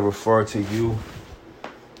try to refer to you,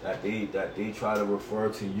 that they try to refer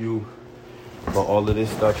to you, for all of this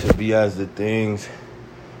stuff to be as the things,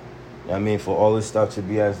 for all this stuff to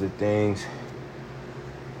be as the things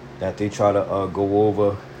that they try to go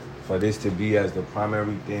over, for this to be as the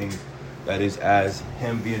primary thing that is as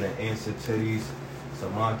him being an answer to these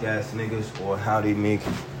some mock-ass niggas, or how they make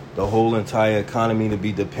the whole entire economy to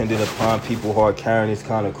be dependent upon people who are carrying this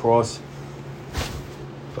kind of cross.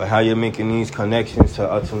 But how you're making these connections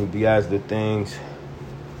to ultimately be as the things,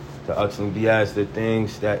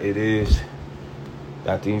 that it is,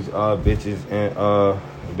 that these bitches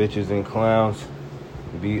and clowns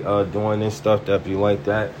be doing this stuff that be like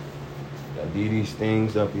that be these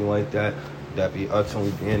things that be like that be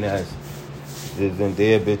ultimately being as in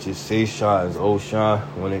their bitches say Shah as Osha,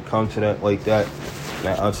 when it comes to that like that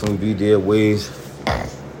ultimately be their ways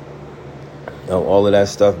of all of that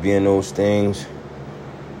stuff being those things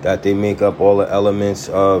that they make up all the elements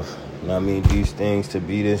of, these things to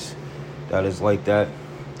be this, that is like that,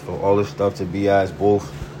 for all this stuff to be as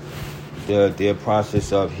both their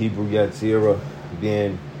process of Hebrew Yetzirah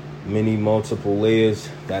being many multiple layers,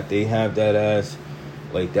 that they have that as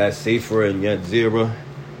like that Sefer and Yetzirah.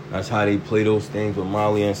 That's how they play those things with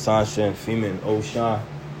Molly and Sasha and Fema and Osha.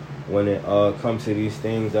 When it comes to these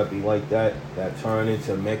things that be like that turn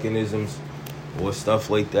into mechanisms or stuff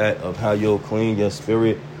like that of how you'll clean your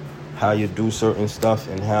spirit, how you do certain stuff,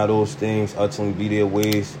 and how those things ultimately be their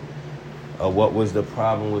ways of what was the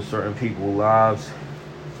problem with certain people's lives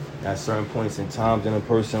at certain points in times in a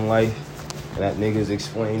person's life. And that niggas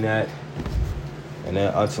explain that, and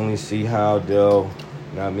then ultimately see how they'll,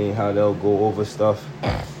 how they'll go over stuff,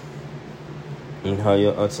 and how you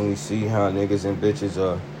ultimately see how niggas and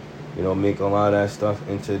bitches make a lot of that stuff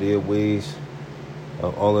into their ways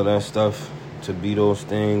of all of that stuff to be those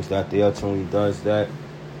things that they ultimately does that,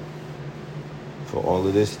 for all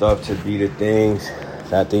of this stuff to be the things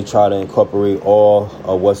that they try to incorporate all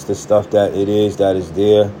of what's the stuff that it is that is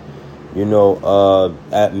there,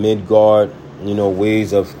 at Midgard,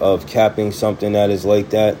 ways of capping something that is like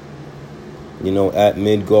that, at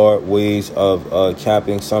Midgard, ways of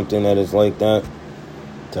capping something that is like that,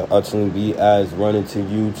 to ultimately be as running to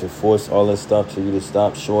you, to force all this stuff to you to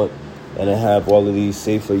stop short, and to have all of these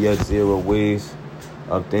safer yet zero ways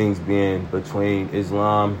of things being between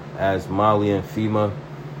Islam as Mali and Fema,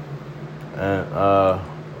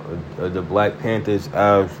 and the Black Panthers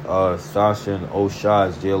as Sasha and Osha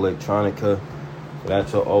as J Electronica.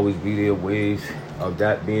 That will always be their ways of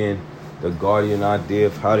that being the guardian idea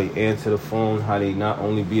of how they answer the phone, how they not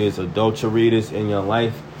only be as adulterators in your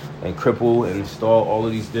life and cripple and install all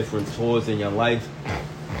of these different tools in your life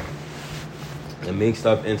and make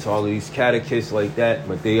stuff into all of these catechists like that,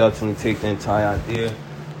 but they ultimately take the entire idea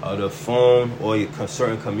of the phone or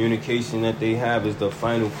certain communication that they have is the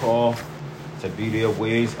final call to be their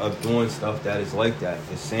ways of doing stuff that is like that.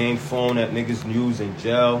 The same phone that niggas use in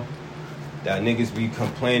jail, that niggas be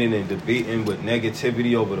complaining and debating with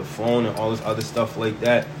negativity over the phone and all this other stuff like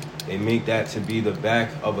that, they make that to be the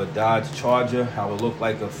back of a Dodge Charger, how it look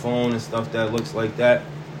like a phone and stuff that looks like that,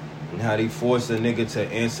 and how they force a nigga to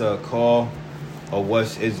answer a call, or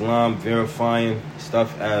what's Islam verifying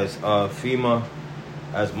stuff as FEMA,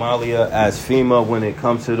 as Malia, as FEMA when it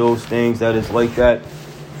comes to those things that is like that.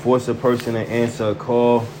 Force a person to answer a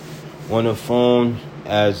call on the phone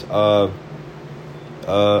as J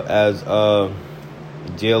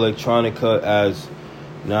Electronica, as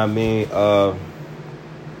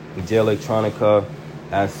J Electronica,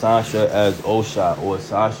 as Sasha, as Osha, or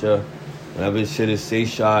Sasha, whenever shit is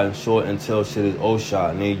Seisha and short until shit is Osha.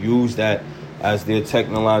 And they use that as their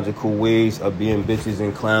technological ways of being bitches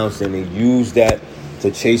and clowns, and they use that to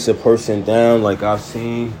chase a person down. Like I've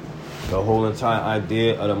seen the whole entire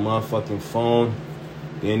idea of the motherfucking phone,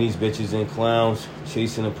 being these bitches and clowns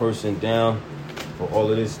chasing a person down for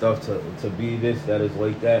all of this stuff to be this, that is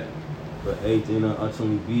like that, for everything to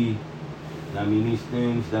ultimately be. And I mean, these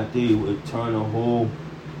things that they would turn a whole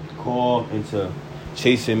call into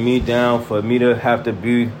chasing me down, for me to have to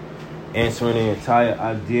be answering the entire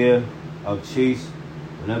idea of chase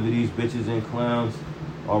whenever these bitches and clowns,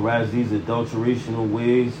 or as these adulterational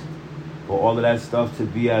ways, for all of that stuff to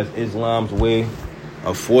be as Islam's way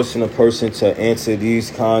of forcing a person to answer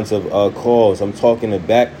these kinds of calls. I'm talking the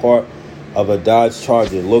back part of a Dodge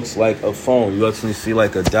Charger. It looks like a phone. You actually see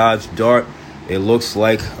like a Dodge Dart. It looks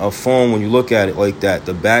like a phone when you look at it like that.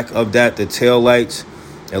 The back of that, the tail lights,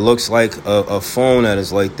 it looks like a phone that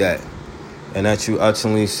is like that. And that you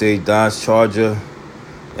ultimately say Dodge Charger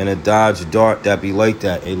and a Dodge Dart that be like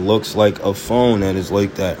that. It looks like a phone that is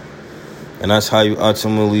like that. And that's how you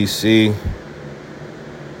ultimately see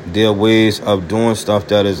their ways of doing stuff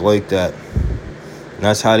that is like that. And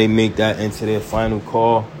that's how they make that into their final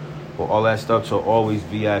call, for all that stuff to always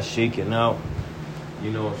be as shaken out. You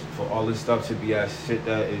know, for all this stuff to be as shit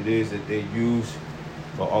that it is that they use,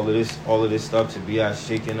 for all of this stuff to be as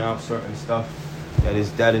shaken out, certain stuff that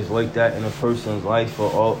is like that in a person's life,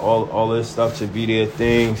 for all this stuff to be their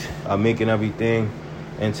things, making everything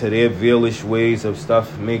into their veilish ways of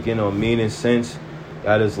stuff making or meaning sense,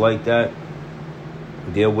 that is like that.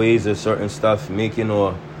 Their ways of certain stuff making,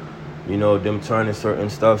 or, you know, them turning certain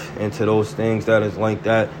stuff into those things that is like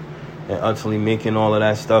that, and utterly making all of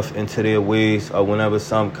that stuff into their ways. Or whenever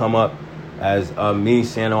some come up as me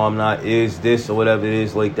saying, oh, I'm not, is this, or whatever it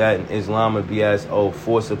is like that, in Islam would be as, oh,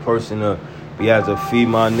 force a person to be as a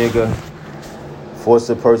female nigga. Force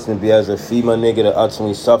a person to be as a female nigga to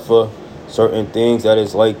ultimately suffer certain things that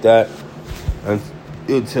is like that. And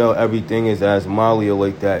until everything is as Malia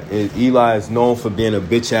like that. Eli is known for being a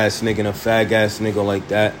bitch ass nigga and a fag ass nigga like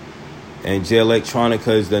that. And J Electronica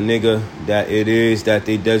is the nigga that it is that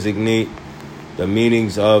they designate the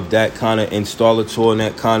meanings of that kind of installator and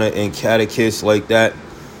that kind of in catechist like that,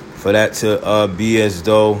 for that to be as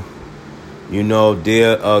though, you know,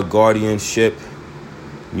 their guardianship,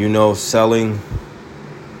 you know, selling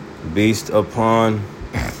based upon,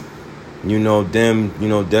 you know, them, you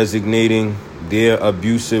know, designating their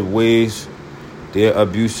abusive ways, you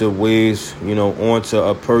know, onto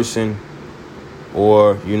a person,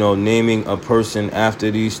 or, you know, naming a person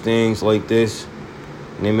after these things like this,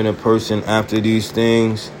 naming a person after these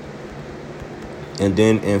things, and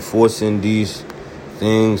then enforcing these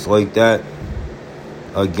things like that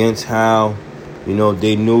against how, you know,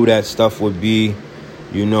 they knew that stuff would be,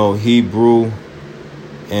 you know, Hebrew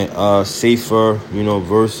and Sefer, you know,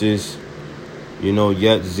 versus, you know,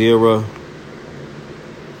 Yet Zera.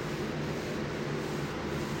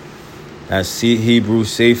 As Hebrew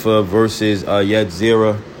Sefer versus Yet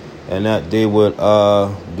Zera, and that they would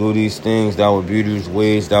do these things that would be these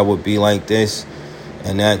ways that would be like this,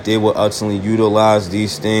 and that they would ultimately utilize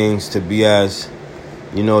these things to be as,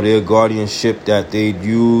 you know, their guardianship that they'd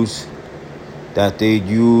use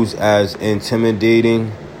as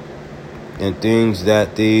intimidating, and things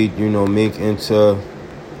that they, you know, make into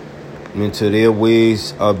their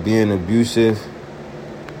ways of being abusive,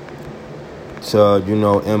 to, you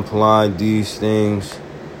know, imply these things,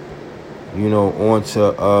 you know, onto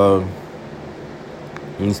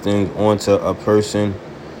a person,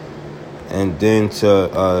 and then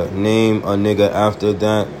to name a nigga after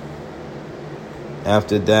that.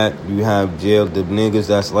 After that, you have the niggas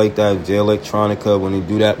that's like that, J Electronica, when they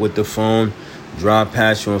do that with the phone, drive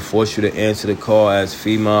past you and force you to answer the call as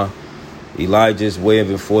FEMA. Elijah's way of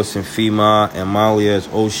enforcing Fema and Malia as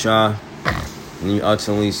Osha. And you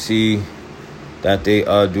ultimately see that they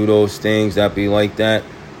do those things that be like that.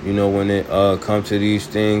 You know, when it come to these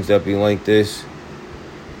things that be like this.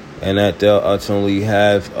 And that they'll ultimately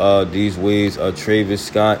have these ways of Travis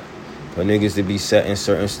Scott for niggas to be setting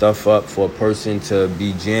certain stuff up for a person to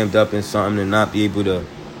be jammed up in something and not be able to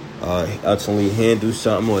ultimately handle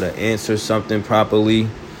something or to answer something properly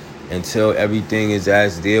until everything is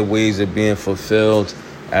as their ways of being fulfilled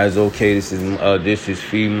as okay, this is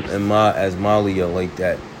Fee and Ma as Malia like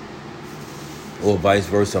that. Or vice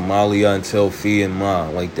versa, Malia until Fee and Ma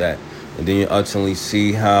like that. And then you ultimately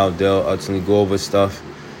see how they'll ultimately go over stuff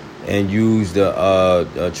and use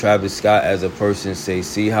the Travis Scott as a person, say,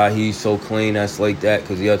 see how he's so clean, that's like that,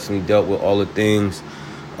 because he ultimately dealt with all the things,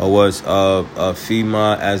 was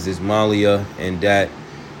Fema as this Malia, and that,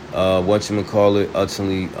 whatchamacallit,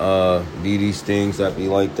 ultimately be these things that be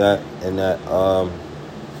like that, and that,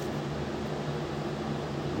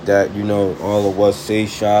 you know, all of us say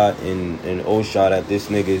shot and Osha that this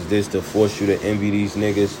nigga is this to force you to envy these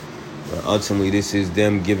niggas. But ultimately, this is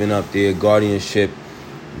them giving up their guardianship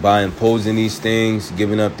by imposing these things,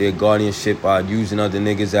 giving up their guardianship by using other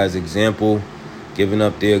niggas as example, giving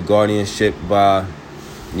up their guardianship by,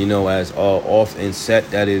 you know, as all off and set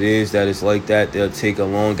that it is, that it's like that. They'll take a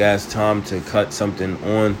long ass time to cut something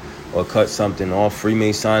on or cut something off.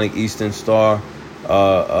 Freemasonic, Eastern Star,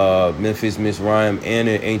 Memphis Mizraim, and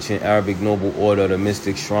an ancient Arabic noble order, the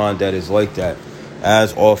mystic shrine that is like that,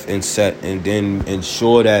 as off and set, and then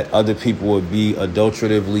ensure that other people would be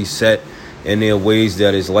adulteratively set in their ways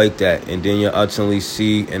that is like that. And then you ultimately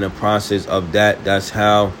see in the process of that, that's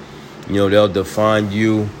how, you know, they'll define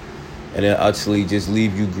you and then ultimately just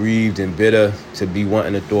leave you grieved and bitter to be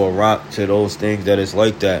wanting to throw a rock to those things that is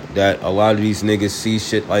like that. That a lot of these niggas see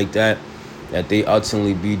shit like that, that they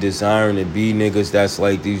ultimately be desiring to be niggas that's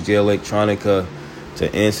like these J Electronica,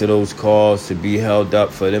 to answer those calls, to be held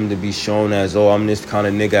up, for them to be shown as, oh, I'm this kind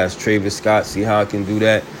of nigga as Travis Scott, see how I can do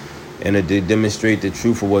that, and to demonstrate the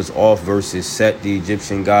truth of what's off versus Set, the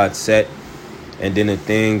Egyptian god Set, and then the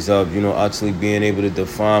things of, you know, ultimately being able to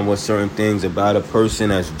define what certain things about a person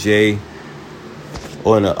as J,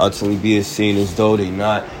 or to ultimately be seen as though they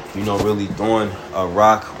not, you know, really throwing a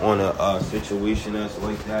rock on a situation that's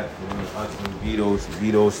like that, and then ultimately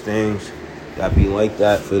be those things that be like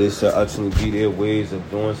that, for this to ultimately be their ways of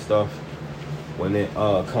doing stuff when it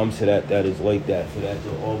comes to that is like that, for that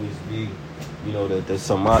to always be, you know, the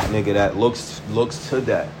Samat nigga that looks to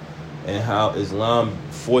that. And how Islam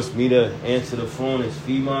forced me to answer the phone as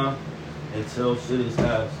Fema until shit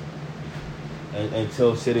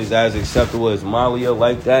is as acceptable as Malia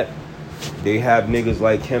like that. They have niggas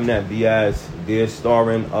like him that be as they're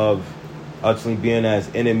starring of ultimately being as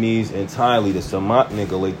enemies entirely, the Samat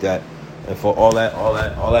nigga like that. And for all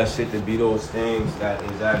that shit to be those things that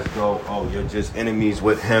is as though, oh, you're just enemies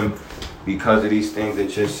with him because of these things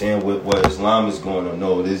that you're saying with what Islam is going on.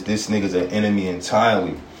 No, this nigga's an enemy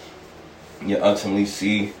entirely. You ultimately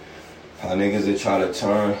see how niggas that try to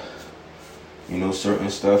turn, you know, certain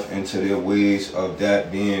stuff into their ways of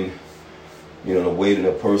that being, you know, the way that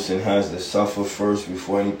a person has to suffer first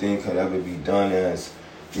before anything could ever be done as,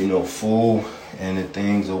 you know, fool, and the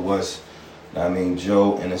things of what's, I mean,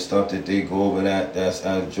 Joe and the stuff that they go over that's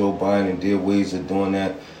as Joe Biden and their ways of doing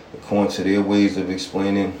that, according to their ways of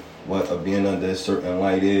explaining what being under a certain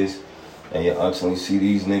light is. And you ultimately see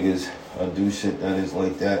these niggas do shit that is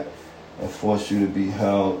like that and force you to be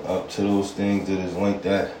held up to those things that is like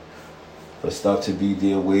that, for stuff to be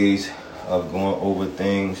their ways of going over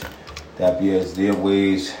things that be as their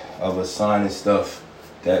ways of assigning stuff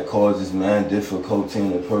that causes man difficulty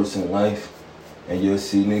in a person's life. And you'll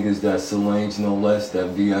see niggas that Solange no less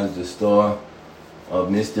that be as the star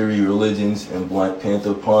of mystery religions and Black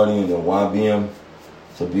Panther Party and the YBM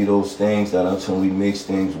to be those things that ultimately makes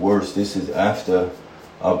things worse. This is after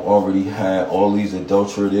I've already had all these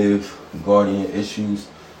adulterative guardian issues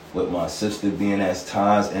with my sister being as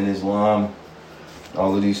Taz in Islam.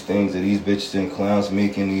 All of these things that these bitches and clowns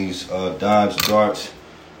making these dodge darts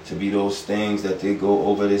to be those things that they go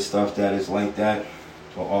over this stuff that is like that.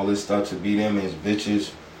 For all this stuff to be them as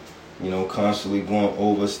bitches, you know, constantly going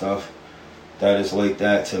over stuff that is like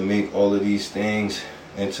that, to make all of these things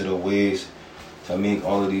into the ways, to make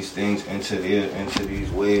all of these things into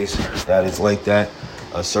these ways that is like that.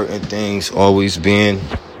 Certain things always being,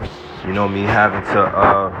 you know, me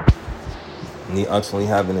ultimately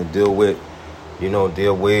having to deal with, you know,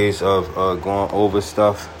 their ways of going over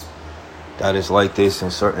stuff that is like this,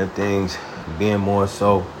 and certain things being more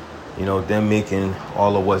so, you know, them making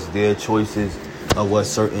all of what's their choices of what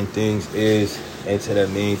certain things is into the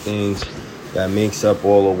main things that makes up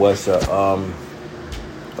all of what's a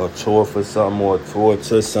tour for something or a tour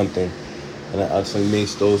to something. And that ultimately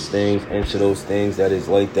makes those things into those things that is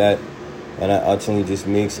like that. And that ultimately just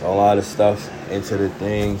makes a lot of stuff into the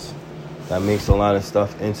things. That makes a lot of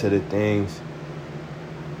stuff into the things.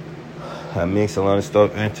 That makes a lot of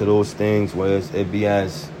stuff into those things. Whereas it be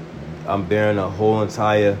as I'm bearing a whole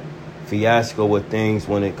entire fiasco with things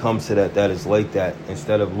when it comes to that is like that.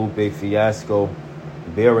 Instead of Lupe Fiasco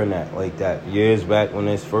bearing that like that. Years back when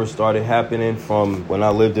this first started happening, from when I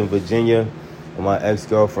lived in Virginia with my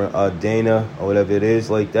ex-girlfriend Dana or whatever it is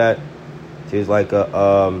like that. She was like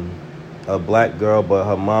a black girl, but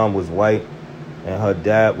her mom was white and her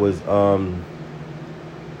dad was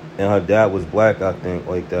black, I think,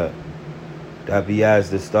 like that. That be as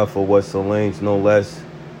the stuff of what Solange, no less.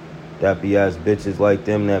 That be as bitches like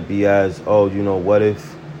them. That be as, what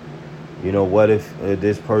if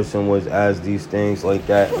this person was as these things like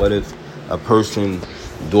that? What if a person's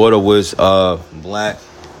daughter was black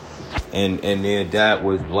and their dad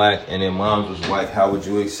was black and their mom was white? How would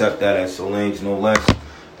you accept that as Solange, no less?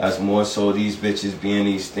 That's more so these bitches being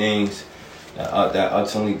these things that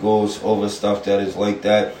ultimately goes over stuff that is like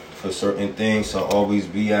that for certain things. So always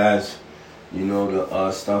be as,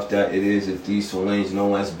 the stuff that it is that these Solange, no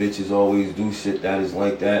less bitches always do shit that is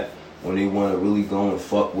like that when they want to really go and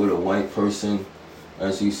fuck with a white person.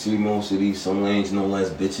 As you see most of these Solange, no less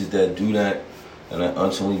bitches that do that, and I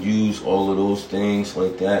ultimately use all of those things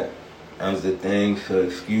like that as the thing to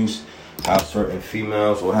excuse how certain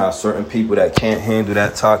females or how certain people that can't handle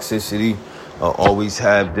that toxicity always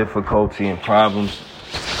have difficulty and problems,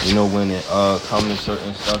 when it comes to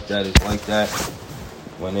certain stuff that is like that.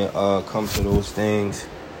 When it comes to those things,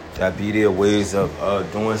 that be their ways of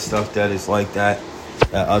doing stuff that is like that,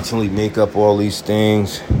 that ultimately make up all these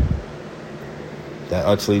things, that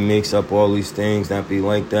ultimately makes up all these things that be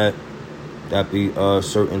like that, that be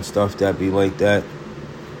certain stuff that be like that,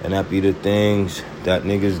 and that be the things that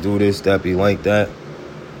niggas do this that be like that,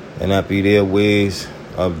 and that be their ways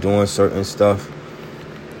of doing certain stuff,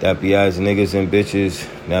 that be as niggas and bitches,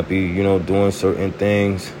 that be, doing certain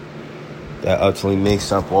things that ultimately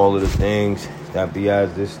makes up all of the things that be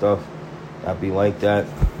as this stuff that be like that,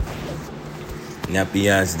 and that be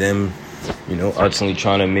as them, ultimately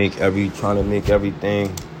trying to make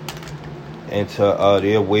everything into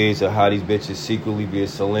their ways of how these bitches secretly be a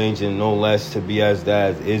Solange and no less to be as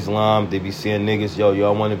that as Islam. They be seeing niggas,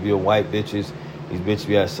 y'all want to be a white bitches. These bitches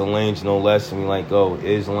be as Solange no less, and we like,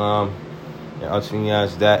 Islam, and ultimately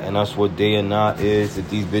as that, and that's what day and night is, that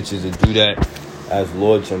these bitches will do that as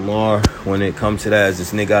Lord Jamar. When it comes to that, as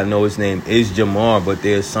this nigga, I know his name is Jamar, but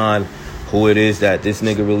they assign who it is that this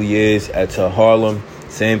nigga really is to Harlem.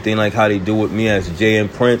 Same thing like how they do with me as Jay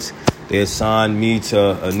and Prince. They assign me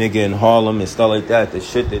to a nigga in Harlem and stuff like that. The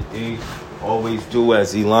shit that they always do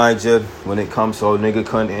as Elijah when it comes to a nigga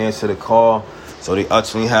couldn't answer the call. So they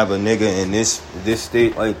actually have a nigga in this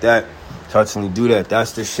state like that to actually do that.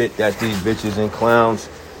 That's the shit that these bitches and clowns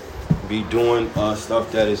be doing,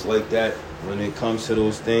 stuff that is like that. When it comes to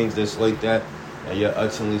those things that's like that, and you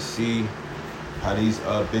ultimately see how these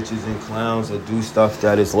bitches and clowns that do stuff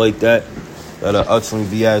that is like that, that'll ultimately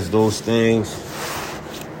be as those things.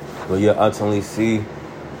 But you ultimately see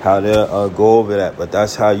how they'll go over that. But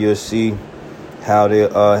that's how you'll see how they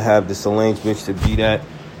have the Solange bitch to be that.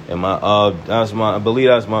 And I believe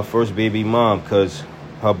that was my first baby mom, because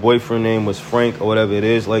her boyfriend name was Frank or whatever it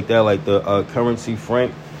is like that, like the currency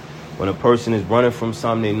Frank. When a person is running from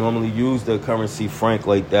something, they normally use the currency franc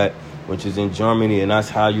like that, which is in Germany. And that's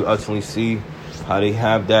how you ultimately see how they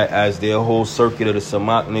have that as their whole circuit of the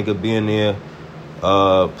Samak nigga being their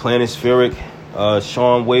planispheric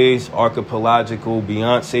Sean ways, archipelagical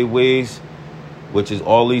Beyonce ways, which is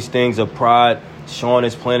all these things of pride. Sean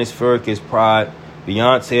is planispheric is pride.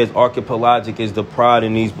 Beyonce is archipelagic is the pride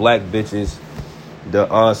in these black bitches.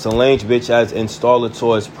 The Solange bitch as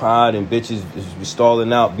installator is pride, and bitches is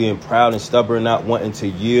stalling out, being proud and stubborn, not wanting to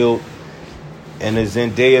yield. And the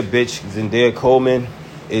Zendaya bitch, Zendaya Coleman,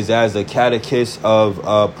 is as a catechist of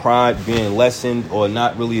pride being lessened or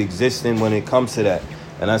not really existing when it comes to that.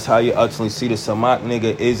 And that's how you ultimately see the Samak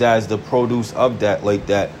nigga is as the produce of that like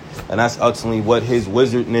that. And that's ultimately what his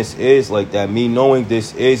wizardness is like that. Me knowing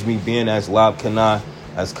this is me being as Lab Kana,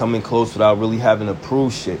 as coming close without really having to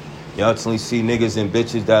prove shit. You ultimately see niggas and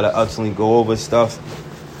bitches that'll ultimately go over stuff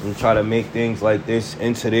and try to make things like this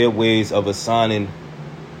into their ways of assigning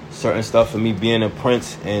certain stuff for me being a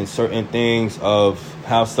prince and certain things of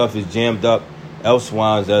how stuff is jammed up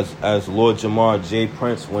elsewise as Lord Jamar J.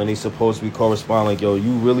 Prince when they supposed to be corresponding like, yo,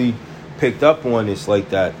 you really picked up on this like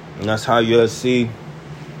that. And that's how you'll see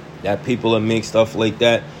that people will make stuff like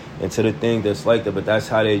that into the thing that's like that. But that's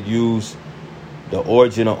how they use the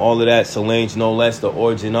origin of all of that. Solange, no less, the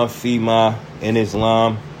origin of Fema in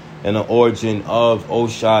Islam, and the origin of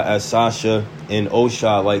Osha as Sasha in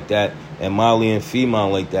Osha like that, and Molly and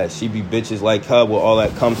Fema like that. She be bitches like her, where all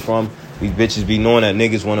that comes from. These bitches be knowing that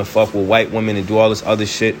niggas want to fuck with white women and do all this other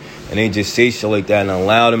shit, and they just say shit like that and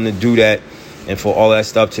allow them to do that, and for all that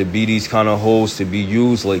stuff to be these kind of hoes to be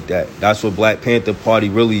used like that. That's what Black Panther Party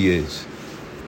really is.